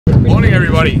Morning,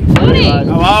 everybody. Morning.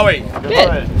 How are we?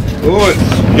 Good. Good.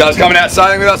 You guys coming out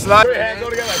sailing with us tonight? Hands all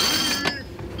together.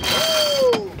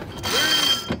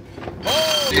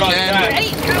 You guys can.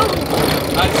 Ready, go.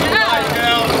 That's it,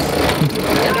 girls.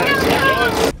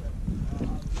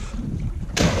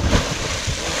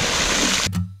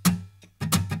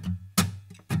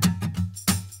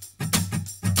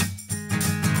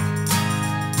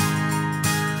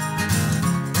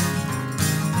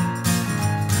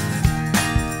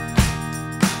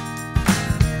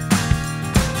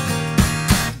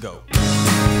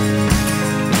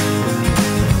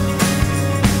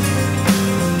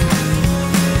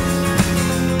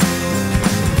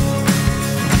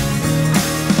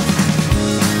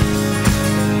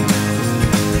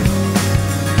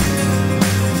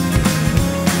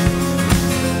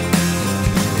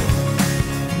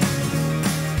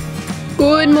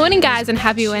 Good morning guys and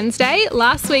happy Wednesday.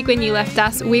 Last week when you left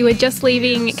us, we were just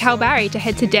leaving Kalbarri to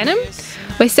head to Denham.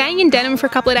 We're staying in Denham for a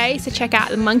couple of days to check out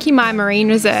the Monkey Mia Marine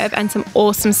Reserve and some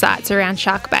awesome sights around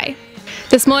Shark Bay.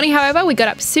 This morning, however, we got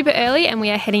up super early and we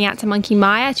are heading out to Monkey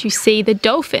Mia to see the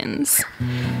dolphins.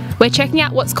 We're checking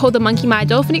out what's called the Monkey Mia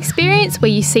Dolphin Experience,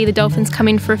 where you see the dolphins come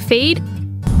in for a feed.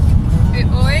 We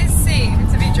always seem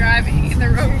to be driving in the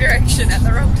wrong direction at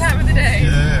the wrong time of the day.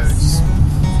 Yeah,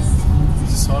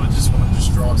 decided just want to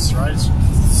just drive straight.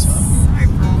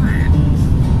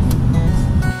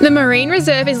 The Marine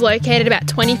Reserve is located about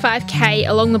 25k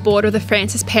along the border of the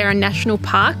Francis Perrin National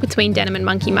Park between Denham and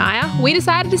Monkey Mia. We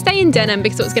decided to stay in Denham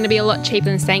because it was going to be a lot cheaper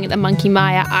than staying at the Monkey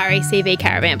Mia RACV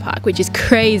Caravan Park, which is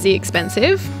crazy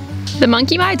expensive. The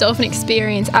Monkey Mia Dolphin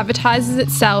Experience advertises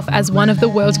itself as one of the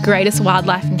world's greatest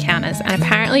wildlife encounters and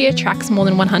apparently attracts more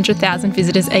than 100,000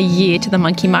 visitors a year to the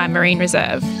Monkey Mia Marine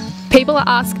Reserve. People are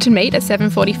asked to meet at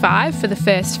 7:45 for the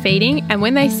first feeding, and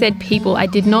when they said people, I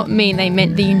did not mean they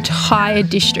meant the entire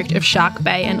district of Shark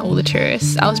Bay and all the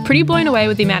tourists. I was pretty blown away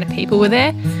with the amount of people were there,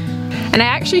 and I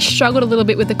actually struggled a little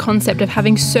bit with the concept of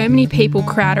having so many people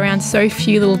crowd around so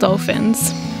few little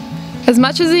dolphins. As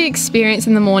much as the experience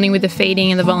in the morning with the feeding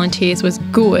and the volunteers was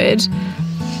good,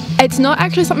 it's not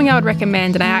actually something I would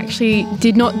recommend, and I actually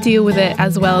did not deal with it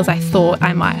as well as I thought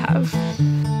I might have.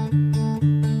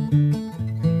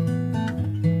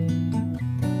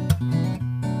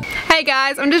 Hey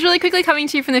guys, I'm just really quickly coming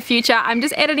to you from the future. I'm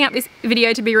just editing up this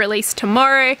video to be released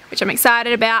tomorrow, which I'm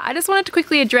excited about. I just wanted to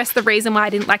quickly address the reason why I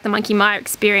didn't like the Monkey Mia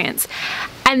experience.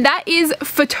 And that is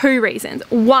for two reasons.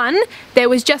 One, there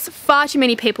was just far too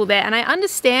many people there, and I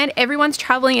understand everyone's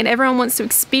traveling and everyone wants to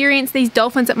experience these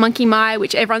dolphins at Monkey Mia,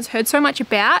 which everyone's heard so much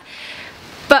about.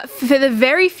 But for the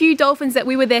very few dolphins that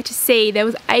we were there to see, there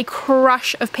was a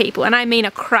crush of people, and I mean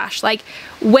a crush. Like,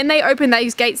 when they opened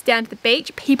those gates down to the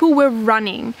beach, people were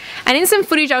running. And in some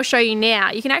footage I'll show you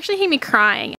now, you can actually hear me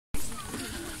crying.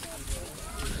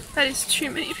 That is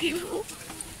too many people.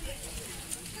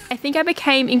 I think I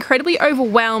became incredibly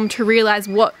overwhelmed to realize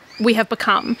what we have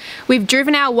become. We've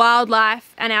driven our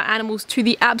wildlife and our animals to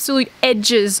the absolute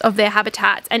edges of their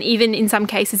habitats, and even in some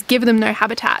cases given them no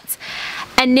habitats.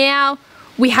 And now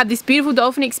we have this beautiful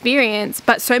dolphin experience,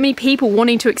 but so many people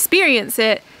wanting to experience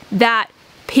it that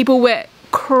people were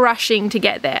crushing to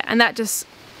get there, and that just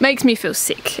makes me feel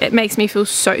sick. It makes me feel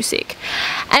so sick.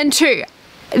 And two,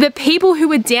 the people who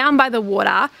were down by the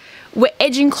water were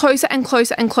edging closer and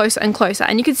closer and closer and closer,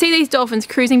 and you could see these dolphins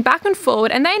cruising back and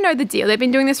forward, and they know the deal. They've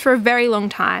been doing this for a very long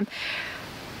time.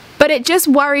 But it just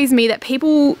worries me that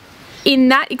people in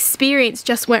that experience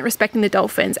just weren't respecting the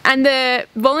dolphins, and the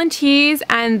volunteers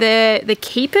and the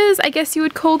keepers, I guess you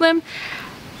would call them,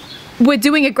 were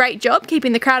doing a great job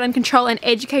keeping the crowd under control and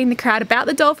educating the crowd about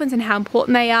the dolphins and how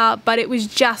important they are, but it was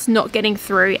just not getting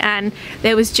through, and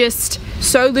there was just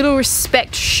so little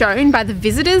respect shown by the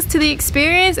visitors to the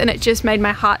experience, and it just made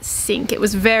my heart sink. It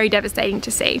was very devastating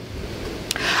to see.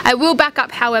 I will back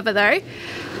up, however, though.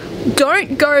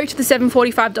 Don't go to the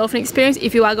 7:45 dolphin experience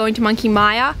if you are going to Monkey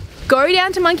Mia. Go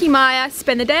down to Monkey Mia,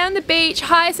 spend the day on the beach,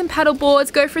 hire some paddle boards,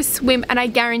 go for a swim, and I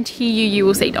guarantee you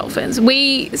will see dolphins.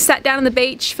 We sat down on the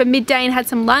beach for midday and had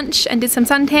some lunch and did some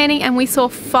sun tanning, and we saw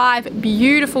 5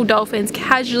 beautiful dolphins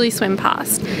casually swim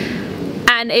past,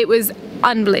 and it was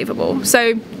unbelievable.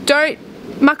 So don't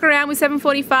muck around with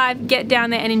 7:45, get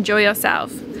down there and enjoy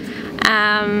yourself.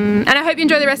 And I hope you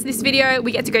enjoy the rest of this video.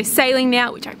 We get to go sailing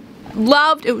now, which I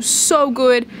loved. It was so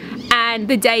good, and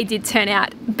the day did turn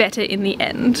out better in the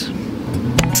end.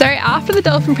 So after the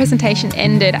dolphin presentation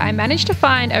ended, I managed to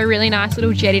find a really nice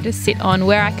little jetty to sit on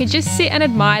where I could just sit and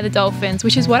admire the dolphins,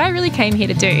 which is what I really came here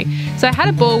to do. So I had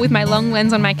a ball with my long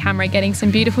lens on my camera getting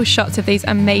some beautiful shots of these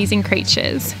amazing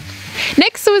creatures.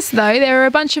 Next to us though, there were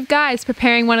a bunch of guys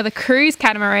preparing one of the cruise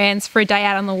catamarans for a day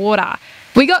out on the water.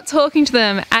 We got talking to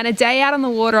them, and a day out on the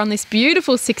water on this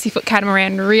beautiful 60-foot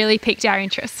catamaran really piqued our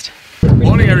interest.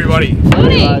 Morning, everybody.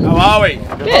 Morning. How are we?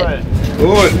 Good.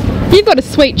 Good. You've got a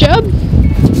sweet job.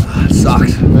 It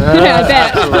sucks. I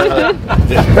bet.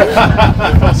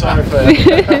 I'm sorry for you.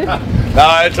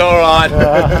 No, it's all right.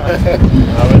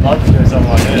 I would love to do something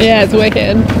like this. Yeah, it's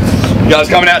wicked. You guys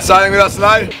coming out sailing with us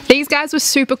today? These guys were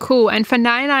super cool, and for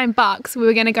 99 bucks we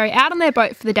were going to go out on their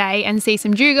boat for the day and see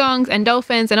some dugongs and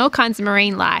dolphins and all kinds of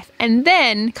marine life, and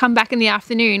then come back in the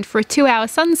afternoon for a 2-hour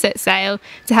sunset sail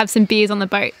to have some beers on the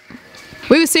boat.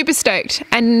 We were super stoked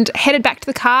and headed back to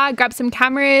the car, grabbed some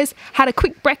cameras, had a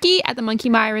quick brekkie at the Monkey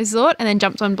Mia Resort, and then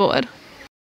jumped on board.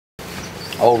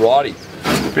 Alrighty.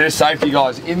 Bit of safety,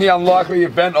 guys. In the unlikely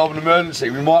event of an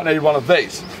emergency, we might need one of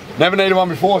these. Never needed one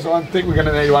before, so I don't think we're going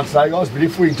to need one today, guys. But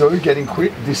if we do, getting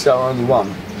quick, this is our only one.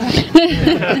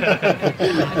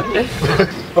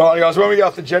 Alright, guys. When we get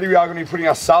off the jetty, we are going to be putting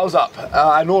our sails up.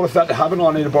 In order for that to happen,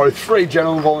 I need to borrow 3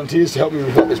 gentlemen volunteers to help me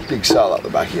with this big sail up the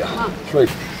back here. 3.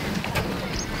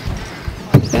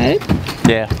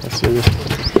 Yeah, let's do this.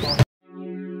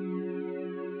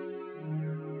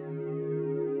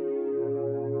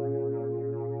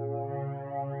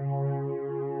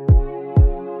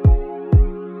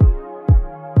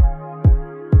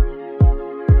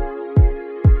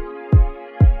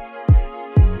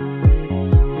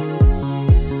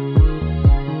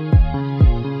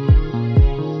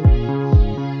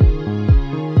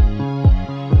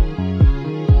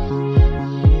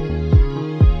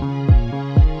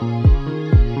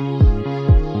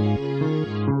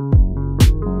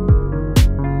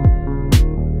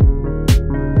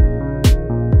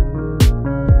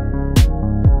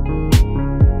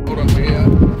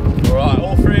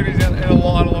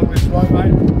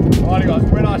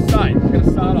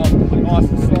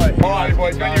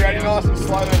 Boys, when you're ready, nice and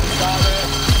slow, there's a start there.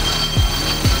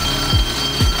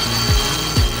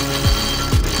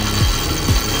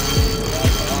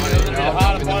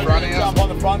 Harder point, jump on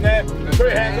the front there. 2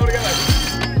 hands all together.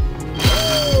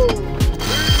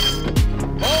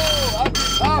 Oh, up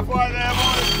halfway there,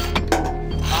 boys.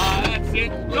 That's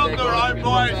it. Jump the rope,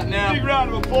 boys. Big round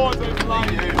of applause,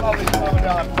 everybody. Lovely coming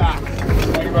down the back.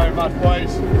 Thank you very much,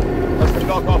 boys. Let's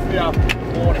knock off the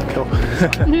morning.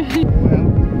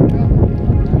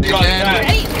 You guys can.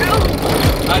 Ready? Go!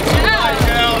 That's it, mate,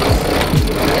 girls.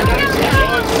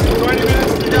 20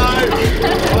 minutes to go.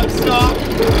 Let's stop.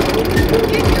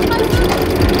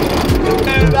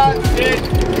 And that's it.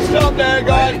 Stop there,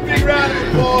 guys. Big round of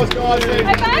applause, guys.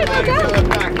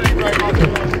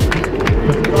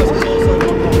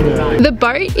 The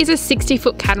boat is a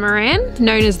 60-foot catamaran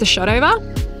known as the Shotover.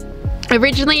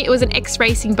 Originally, it was an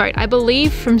ex-racing boat, I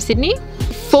believe, from Sydney.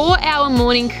 4-hour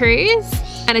morning cruise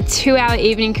and a 2-hour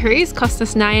evening cruise cost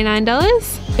us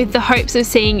 $99 with the hopes of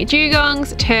seeing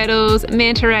dugongs, turtles,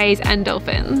 manta rays and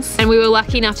dolphins. And we were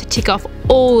lucky enough to tick off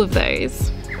all of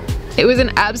those. It was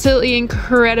an absolutely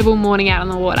incredible morning out on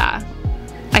the water.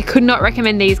 I could not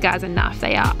recommend these guys enough.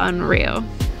 They are unreal.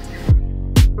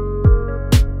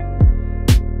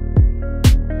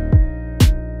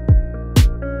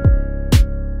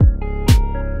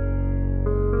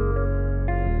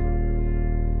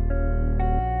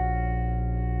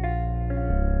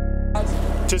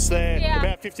 Just there,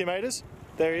 about 50 metres.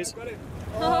 There he is.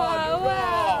 Oh,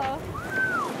 wow.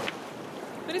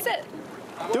 What is it?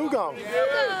 Dugong. Dugong.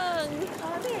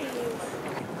 Oh, there he is.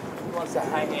 He wants to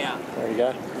hang out. There you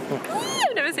go.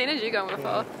 I've never seen a dugong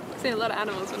before. I've seen a lot of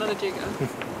animals, but not a dugong.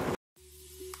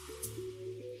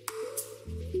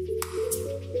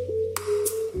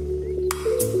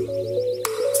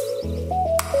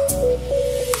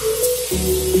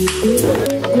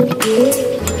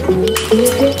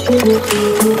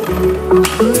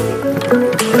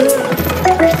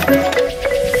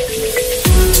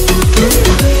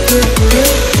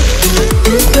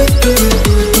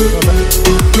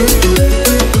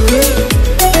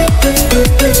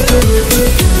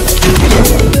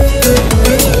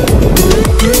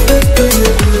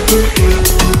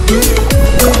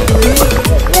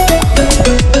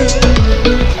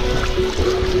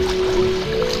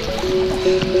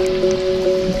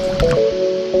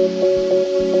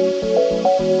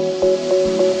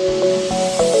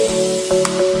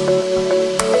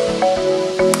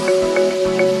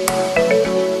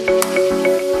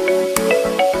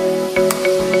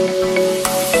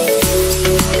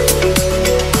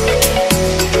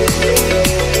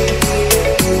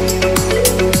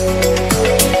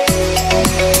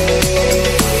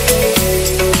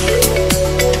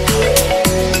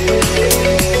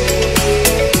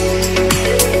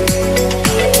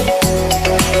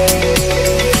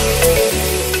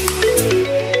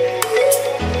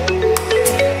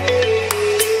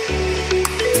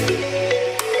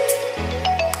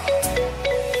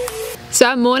 So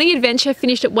our morning adventure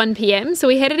finished at 1 PM, so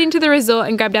we headed into the resort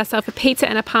and grabbed ourselves a pizza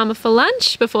and a parma for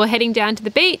lunch before heading down to the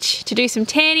beach to do some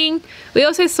tanning. We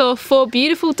also saw 4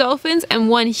 beautiful dolphins and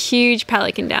 1 huge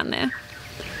pelican down there.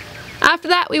 After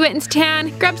that, we went into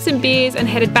town, grabbed some beers and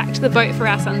headed back to the boat for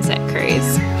our sunset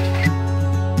cruise.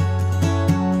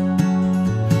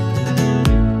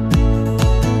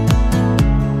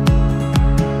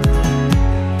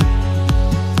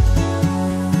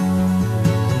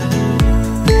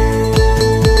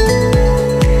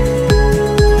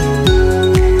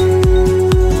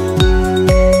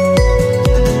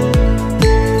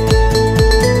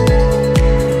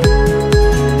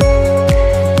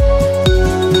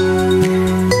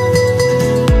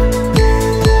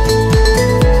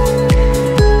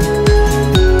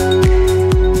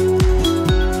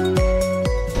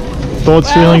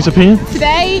 Thoughts, feelings, opinion?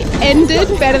 Today ended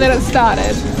better than it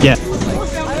started. Yeah.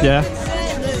 Yeah.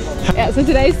 Yeah, so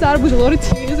today started with a lot of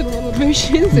tears and a lot of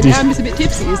emotions, and now I'm just a bit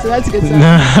tipsy, so that's a good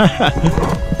sign.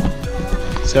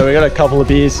 So we got a couple of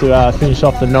beers to finish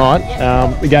off the night.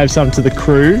 We gave some to the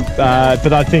crew,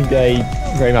 but I think they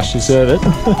very much deserve it.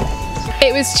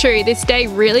 It was true, this day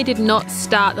really did not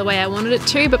start the way I wanted it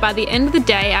to, but by the end of the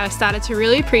day I started to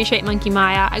really appreciate Monkey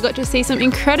Mia. I got to see some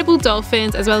incredible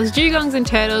dolphins as well as dugongs and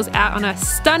turtles out on a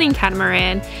stunning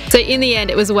catamaran. So in the end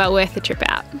it was well worth the trip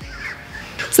out.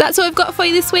 So that's what we've got for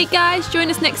you this week, guys. Join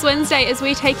us next Wednesday as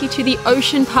we take you to the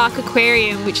Ocean Park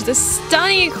Aquarium, which is a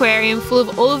stunning aquarium full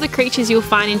of all of the creatures you'll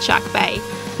find in Shark Bay.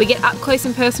 We get up close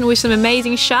and personal with some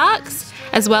amazing sharks,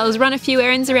 as well as run a few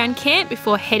errands around camp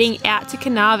before heading out to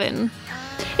Carnarvon.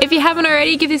 If you haven't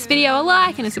already, give this video a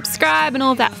like and a subscribe and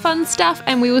all of that fun stuff,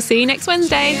 and we will see you next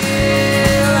Wednesday.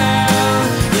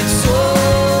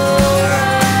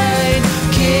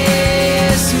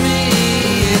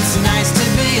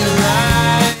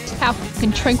 How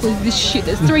fucking tranquil is this shit?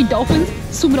 There's 3 dolphins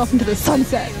swimming off into the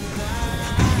sunset.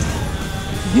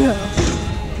 Yeah.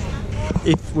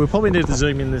 We'll probably need to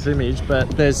zoom in this image, but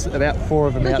there's about 4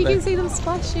 of them Look, out you there. can see them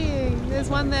splashing. There's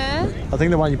one there. I think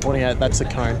the one you're pointing at, that's a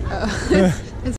cone. Oh.